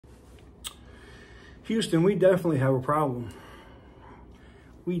Houston, we definitely have a problem.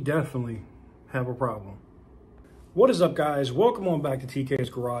 We definitely have a problem. What is up, guys? Welcome on back to TK's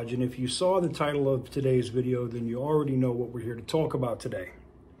Garage. And if you saw the title of today's video, then you already know what we're here to talk about today.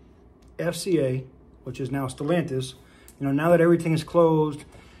 FCA, which is now Stellantis, now that everything is closed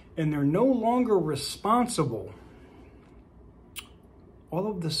and they're no longer responsible, all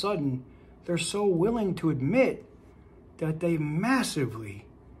of a sudden, they're so willing to admit that they massively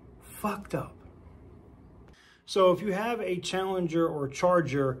fucked up. So if you have a Challenger or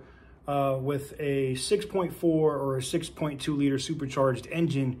Charger with a 6.4 or a 6.2 liter supercharged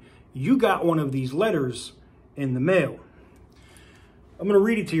engine, you got one of these letters in the mail. I'm going to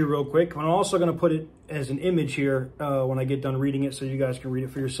read it to you real quick. I'm also going to put it as an image here when I get done reading it so you guys can read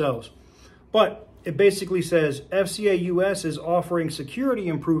it for yourselves. But it basically says, FCA US is offering security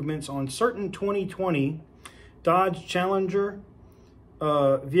improvements on certain 2020 Dodge Challenger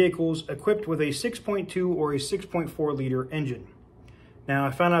vehicles equipped with a 6.2 or a 6.4 liter engine. Now, I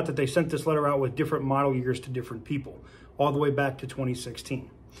found out that they sent this letter out with different model years to different people, all the way back to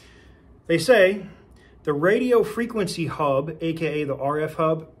 2016. They say, the radio frequency hub, aka the RF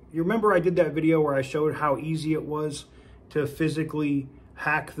hub, you remember I did that video where I showed how easy it was to physically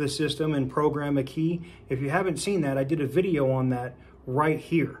hack the system and program a key? If you haven't seen that, I did a video on that right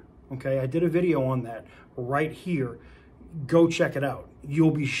here, okay? I did a video on that right here. Go check it out.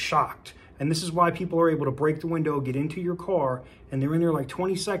 You'll be shocked. And this is why people are able to break the window, get into your car, and they're in there like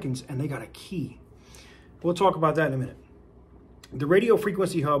 20 seconds and they got a key. We'll talk about that in a minute. The radio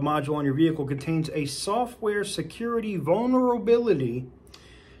frequency hub module on your vehicle contains a software security vulnerability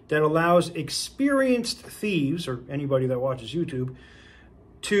that allows experienced thieves, or anybody that watches YouTube,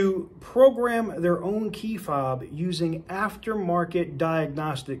 to program their own key fob using aftermarket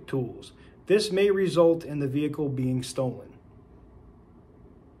diagnostic tools. This may result in the vehicle being stolen.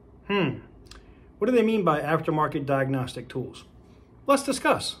 What do they mean by aftermarket diagnostic tools? Let's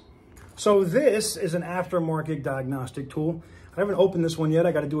discuss. So this is an aftermarket diagnostic tool. I haven't opened this one yet.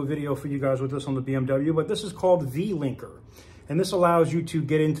 I got to do a video for you guys with this on the BMW, but this is called V-Linker. And this allows you to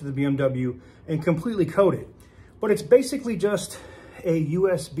get into the BMW and completely code it. But it's basically just a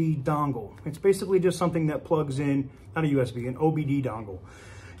USB dongle. It's basically just something that plugs in, not a USB, an OBD dongle.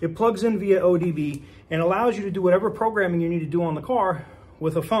 It plugs in via ODB and allows you to do whatever programming you need to do on the car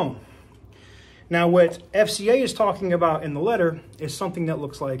with a phone. Now, what FCA is talking about in the letter is something that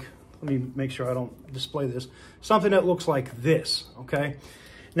looks like, let me make sure I don't display this, something that looks like this, okay?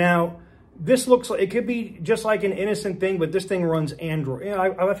 Now, this looks like, it could be just like an innocent thing, but this thing runs Android.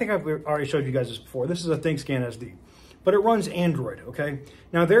 I think I've already showed you guys this before. This is a ThinkScan SD, but it runs Android, okay?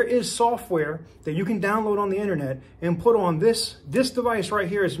 Now, there is software that you can download on the internet and put on this device right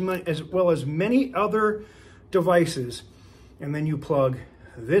here, as well as many other devices, and then you plug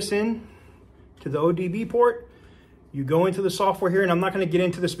this in to the ODB port. You go into the software here, and I'm not going to get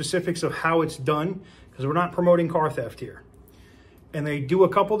into the specifics of how it's done because we're not promoting car theft here. And they do a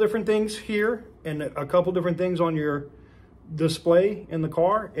couple different things here and a couple different things on your display in the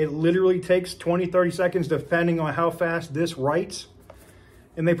car. It literally takes 20, 30 seconds depending on how fast this writes,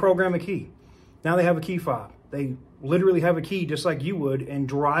 and they program a key. Now they have a key fob. They literally have a key just like you would and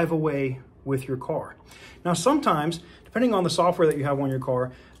drive away with your car. Now, sometimes, depending on the software that you have on your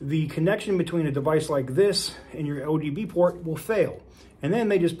car, the connection between a device like this and your ODB port will fail. And then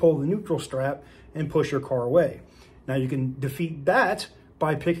they just pull the neutral strap and push your car away. Now, you can defeat that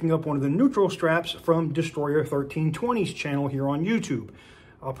by picking up one of the neutral straps from Destroyer 1320's channel here on YouTube.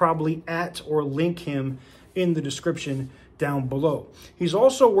 I'll probably @ or link him in the description down below. He's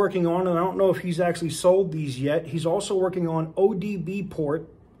also working on, and I don't know if he's actually sold these yet, he's also working on ODB port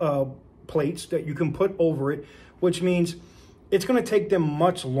plates that you can put over it, which means it's going to take them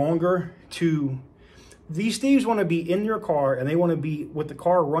much longer to... These thieves want to be in your car, and they want to be with the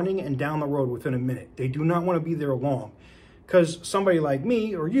car running and down the road within a minute. They do not want to be there long, because somebody like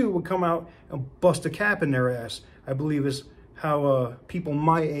me or you would come out and bust a cap in their ass, I believe is how people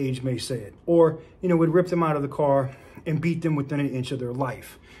my age may say it. Or, would rip them out of the car and beat them within an inch of their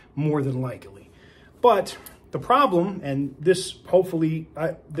life, more than likely. But the problem, and this hopefully,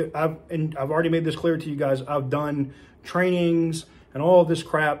 I've already made this clear to you guys, I've done trainings and all of this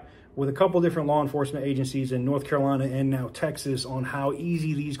crap with a couple different law enforcement agencies in North Carolina and now Texas on how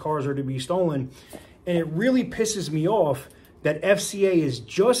easy these cars are to be stolen. And it really pisses me off that FCA is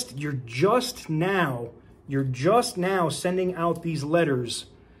you're just now sending out these letters,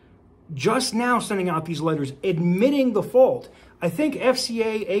 admitting the fault. I think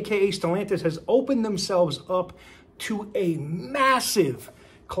FCA, aka Stellantis, has opened themselves up to a massive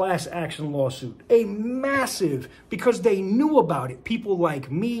class action lawsuit. Because they knew about it. People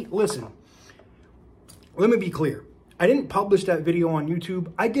like me, listen, let me be clear. I didn't publish that video on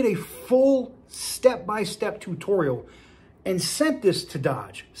YouTube. I did a full step-by-step tutorial and sent this to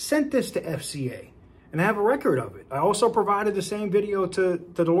Dodge, sent this to FCA, and I have a record of it. I also provided the same video to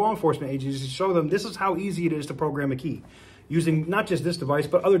the law enforcement agencies to show them this is how easy it is to program a key using not just this device,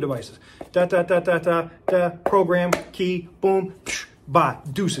 but other devices. Program, key, boom, psh, bye,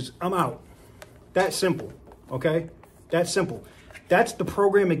 deuces, I'm out. That's simple, okay? That's simple. That's the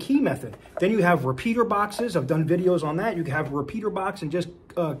program a key method. Then you have repeater boxes. I've done videos on that. You can have a repeater box and just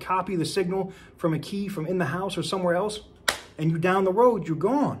copy the signal from a key from in the house or somewhere else, and you down the road, you're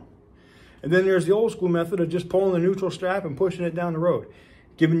gone. And then there's the old school method of just pulling the neutral strap and pushing it down the road,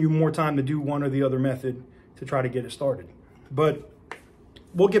 giving you more time to do one or the other method to try to get it started. But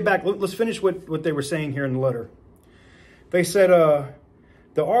we'll get back. Let's finish what they were saying here in the letter. They said,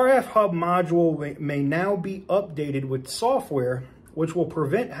 the RF hub module may now be updated with software which will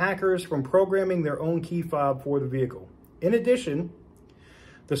prevent hackers from programming their own key fob for the vehicle. In addition,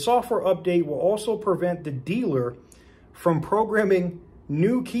 the software update will also prevent the dealer from programming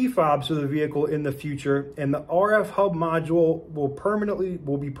new key fobs for the vehicle in the future, and the RF hub module will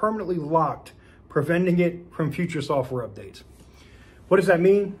be permanently locked, preventing it from future software updates. What does that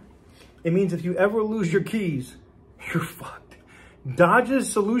mean? It means if you ever lose your keys, you're fucked.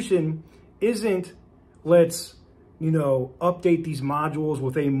 Dodge's solution isn't let's, update these modules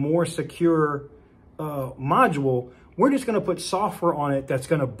with a more secure module. We're just going to put software on it that's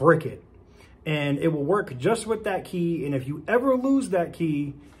going to brick it. And it will work just with that key. And if you ever lose that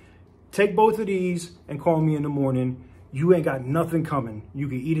key, take both of these and call me in the morning. You ain't got nothing coming. You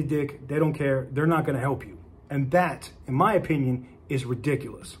can eat a dick. They don't care. They're not going to help you. And that, in my opinion, is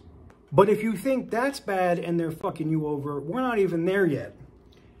ridiculous. But if you think that's bad and they're fucking you over, we're not even there yet.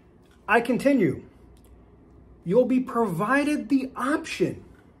 I continue. You'll be provided the option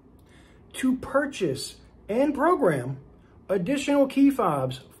to purchase and program additional key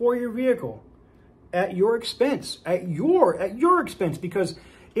fobs for your vehicle at your expense, at your expense, because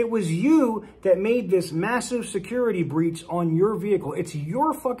it was you that made this massive security breach on your vehicle. It's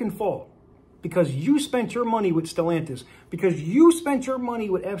your fucking fault because you spent your money with Stellantis, because you spent your money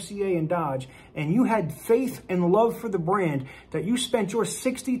with FCA and Dodge, and you had faith and love for the brand that you spent your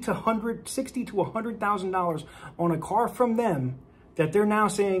 $60,000 to $100,000 on a car from them that they're now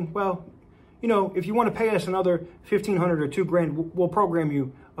saying, well, if you want to pay us another $1,500 or $2,000, we'll program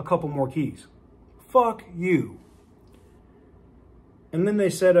you a couple more keys. Fuck you. And then they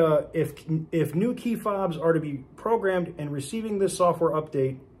said, if new key fobs are to be programmed and receiving this software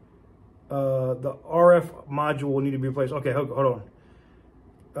update, the RF module will need to be replaced. Okay, hold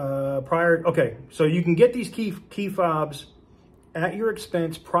on. Okay, so you can get these key fobs at your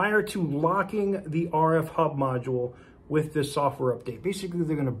expense prior to locking the RF hub module with this software update. Basically,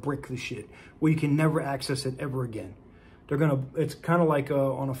 they're gonna brick the shit where you can never access it ever again. It's kind of like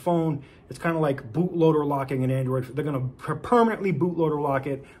on a phone, it's kind of like bootloader locking an Android. They're gonna permanently bootloader lock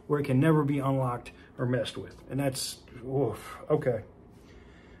it where it can never be unlocked or messed with. And that's, oof, okay.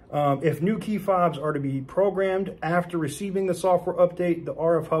 If new key fobs are to be programmed after receiving the software update, the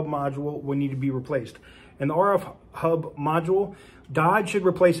RF hub module will need to be replaced. And the RF hub module, Dodge should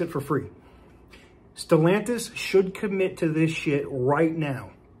replace it for free. Stellantis should commit to this shit right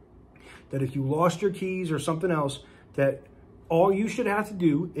now. That if you lost your keys or something else, that all you should have to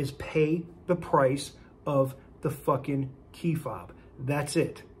do is pay the price of the fucking key fob. That's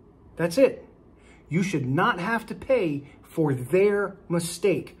it. That's it. You should not have to pay for their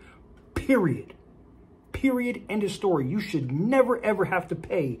mistake. Period. Period. End of story. You should never, ever have to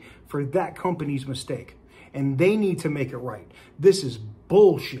pay for that company's mistake. And they need to make it right. This is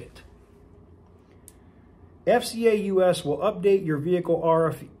bullshit. FCA US will update your vehicle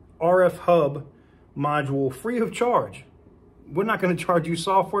RF hub module free of charge. We're not going to charge you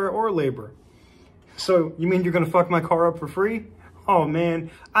software or labor. So you mean you're going to fuck my car up for free? Oh man,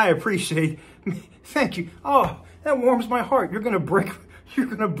 I appreciate it. Thank you. Oh, that warms my heart. You're going to brick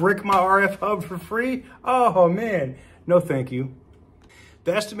my RF hub for free? Oh man, no thank you.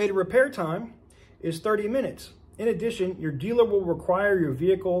 The estimated repair time is 30 minutes. In addition, your dealer will require your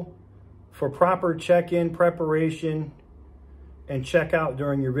vehicle for proper check-in preparation and check-out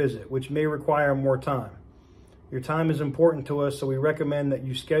during your visit, which may require more time. Your time is important to us, so we recommend that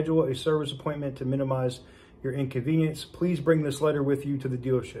you schedule a service appointment to minimize your inconvenience. Please bring this letter with you to the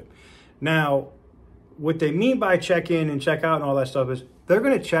dealership. Now, what they mean by check-in and check-out and all that stuff is they're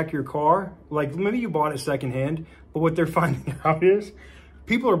going to check your car. Like maybe you bought it secondhand, but what they're finding out is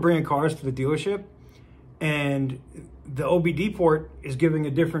people are bringing cars to the dealership and the OBD port is giving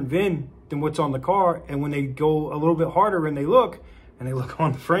a different VIN than what's on the car. And when they go a little bit harder and they look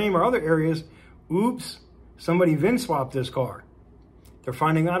on the frame or other areas, Oops, somebody VIN swapped this car. They're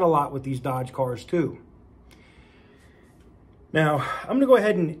finding out a lot with these Dodge cars too. Now, I'm gonna go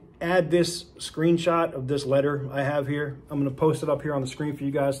ahead and add this screenshot of this letter I have here. I'm gonna post it up here on the screen for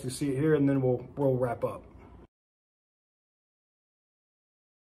you guys to see it here, and then we'll wrap up.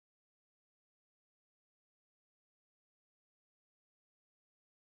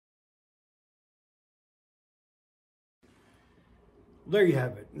 There you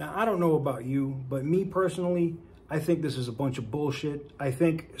have it. Now, I don't know about you, but me personally, I think this is a bunch of bullshit. I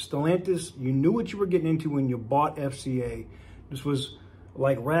think Stellantis, you knew what you were getting into when you bought FCA. This was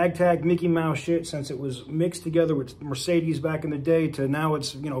like ragtag Mickey Mouse shit, since it was mixed together with Mercedes back in the day, to now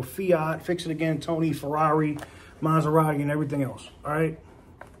it's, you know, Fiat, Fix It Again, Tony, Ferrari, Maserati, and everything else. All right.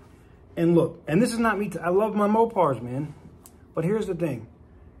 And look, and this is not me. I love my Mopars, man. But here's the thing.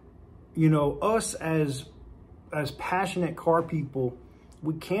 You know, us as passionate car people,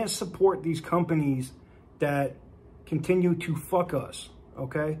 we can't support these companies that continue to fuck us,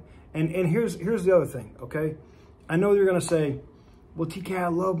 okay? And here's the other thing, okay? I know you're gonna say, well, TK, I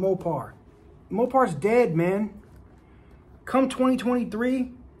love Mopar. Mopar's dead, man. Come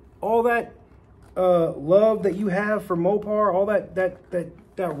 2023, all that love that you have for Mopar, all that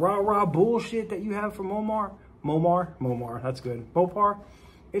rah-rah bullshit that you have for Mopar, that's good. Mopar,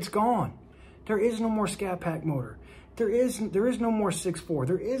 it's gone. There is no more Scat Pack motor. There is no more 6.4.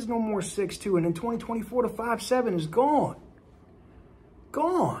 There is no more 6.2. And in 2024, the 5.7 is gone.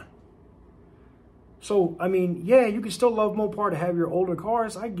 Gone. So, I mean, yeah, you can still love Mopar to have your older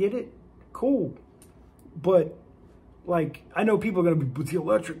cars. I get it. Cool. But, like, I know people are going to be, but the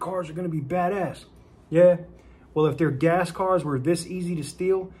electric cars are going to be badass. Yeah. Well, if their gas cars were this easy to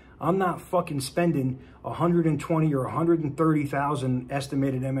steal, I'm not fucking spending 120 or 130,000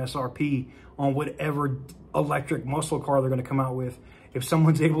 estimated MSRP on whatever electric muscle car they're going to come out with if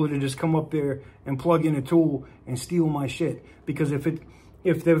someone's able to just come up there and plug in a tool and steal my shit. Because if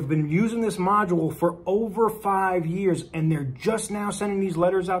they've been using this module for over 5 years and they're just now sending these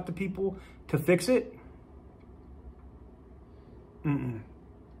letters out to people to fix it,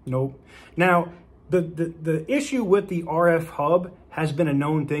 nope. Now, the issue with the RF hub has been a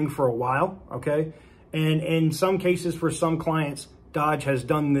known thing for a while, okay? And in some cases, for some clients, Dodge has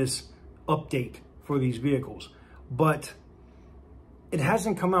done this update for these vehicles. But it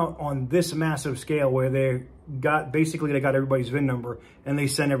hasn't come out on this massive scale where they got everybody's VIN number and they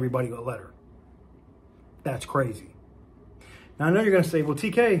send everybody a letter. That's crazy. Now, I know you're going to say, well,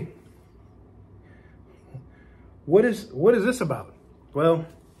 TK, what is this about? Well,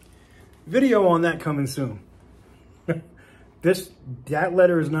 video on that coming soon. That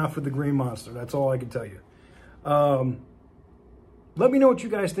letter is not for the Green Monster. That's all I can tell you. Let me know what you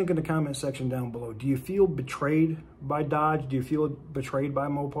guys think in the comment section down below. Do you feel betrayed by Dodge? Do you feel betrayed by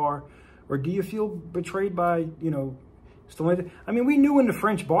Mopar? Or do you feel betrayed by, you know, Stellantis? I mean, we knew when the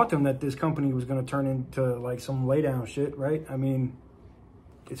French bought them that this company was going to turn into like some laydown shit, right? I mean,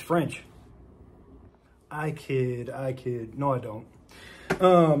 it's French. I kid. No, I don't.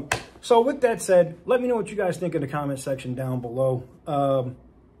 So with that said, let me know what you guys think in the comment section down below.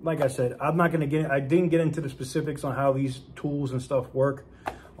 Like I said, I didn't get into the specifics on how these tools and stuff work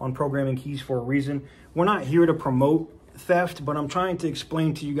on programming keys for a reason. We're not here to promote theft, but I'm trying to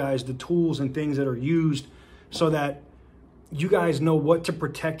explain to you guys the tools and things that are used so that you guys know what to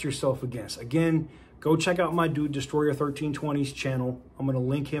protect yourself against. Again, go check out my dude Destroyer 1320's channel. I'm going to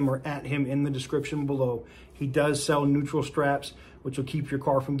link him or at him in the description below. He does sell neutral straps, which will keep your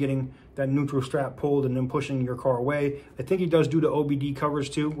car from getting that neutral strap pulled and then pushing your car away. I think he does do the OBD covers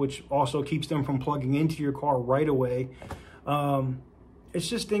too, which also keeps them from plugging into your car right away. It's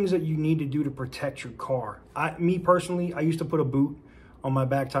just things that you need to do to protect your car. Me personally, I used to put a boot on my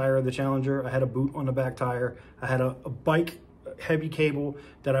back tire of the Challenger. I had a boot on the back tire. I had a bike heavy cable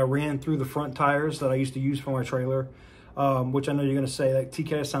that I ran through the front tires that I used to use for my trailer, which I know you're going to say that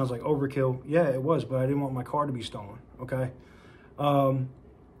TK sounds like overkill. Yeah, it was, but I didn't want my car to be stolen, okay?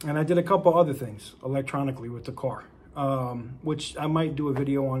 And I did a couple other things electronically with the car, which I might do a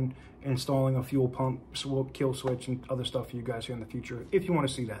video on installing a fuel pump, kill switch, and other stuff for you guys here in the future, if you want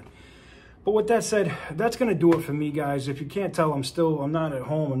to see that. But with that said, that's going to do it for me, guys. If you can't tell, I'm not at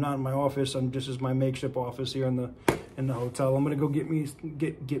home. I'm not in my office. This is my makeshift office here in the hotel. I'm going to go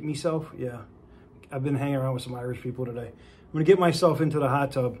get myself. Yeah. I've been hanging around with some Irish people today. I'm going to get myself into the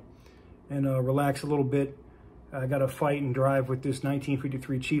hot tub and relax a little bit. I got to fight and drive with this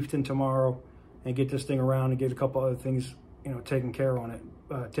 1953 Chieftain tomorrow and get this thing around and get a couple other things, you know, taken care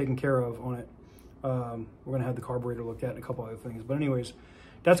of on it. We're going to have the carburetor looked at and a couple other things. But anyways,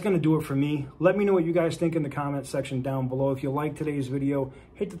 that's going to do it for me. Let me know what you guys think in the comment section down below. If you like today's video,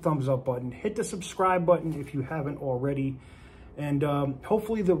 hit the thumbs up button, hit the subscribe button if you haven't already. And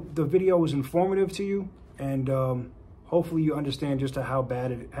hopefully the video was informative to you, and hopefully you understand just how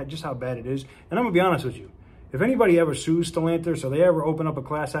bad it is. And I'm gonna be honest with you, if anybody ever sues Stellantis or they ever open up a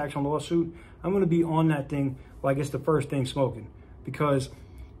class action lawsuit, I'm gonna be on that thing like it's the first thing smoking, because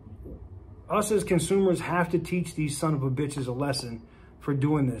us as consumers have to teach these son of a bitches a lesson for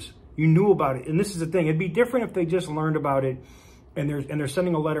doing this. You knew about it, and this is the thing. It'd be different if they just learned about it and they're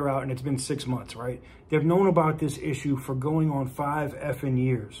sending a letter out and it's been 6 months, right? They've known about this issue for going on 5 effing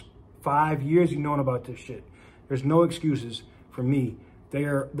years. 5 years you've known about this shit. There's no excuses for me. They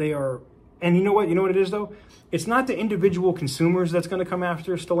are, and you know what it is though? It's not the individual consumers that's gonna come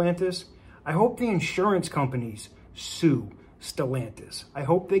after Stellantis. I hope the insurance companies sue Stellantis. I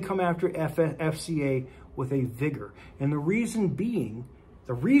hope they come after FCA with a vigor. And the reason being,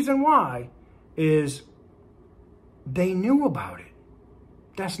 the reason why is they knew about it.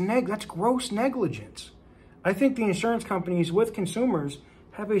 That's gross negligence. I think the insurance companies with consumers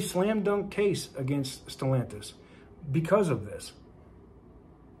have a slam dunk case against Stellantis because of this.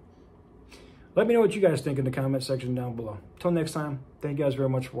 Let me know what you guys think in the comment section down below. Till next time, thank you guys very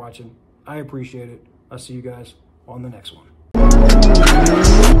much for watching. I appreciate it. I'll see you guys on the next one.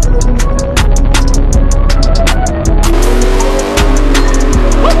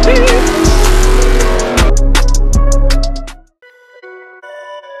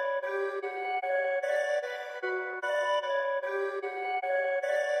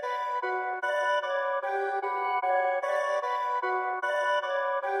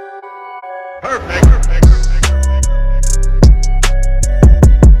 Perfect.